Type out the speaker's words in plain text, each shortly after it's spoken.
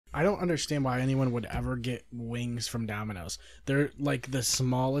I don't understand why anyone would ever get wings from Domino's. They're like the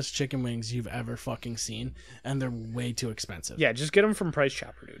smallest chicken wings you've ever fucking seen, and they're way too expensive. Yeah, just get them from Price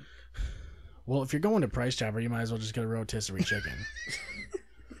Chopper, dude. Well, if you're going to Price Chopper, you might as well just get a rotisserie chicken.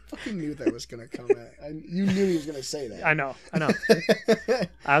 I fucking knew that was going to come at. You knew he was going to say that. I know.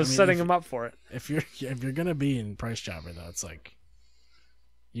 I was setting him up for it. If you're gonna be in Price Chopper, though, it's like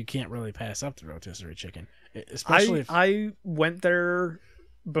you can't really pass up the rotisserie chicken, especially if. I went there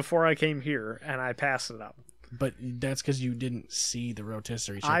before I came here, and I passed it up. But that's because you didn't see the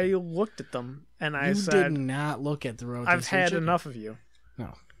rotisserie chicken. I looked at them, and I said... You did not look at the rotisserie I've had chicken. enough of you.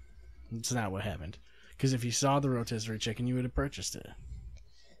 No, it's not what happened. Because if you saw the rotisserie chicken, you would have purchased it.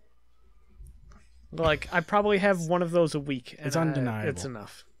 Like, I probably have one of those a week. And it's undeniable. It's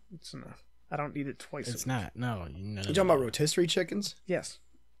enough. It's enough. I don't need it twice It's a week. not. No. You talking about rotisserie chickens? Yes.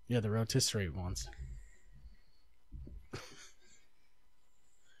 Yeah, the rotisserie ones.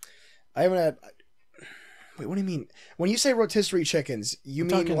 I haven't had... Wait, what do you mean? When you say rotisserie chickens, you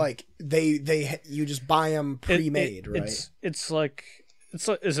mean like you just buy them pre-made, right? It's like...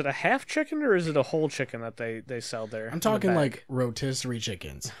 is it a half chicken or is it a whole chicken that they sell there? I'm talking like rotisserie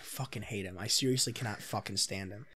chickens. I fucking hate him. I seriously cannot fucking stand him.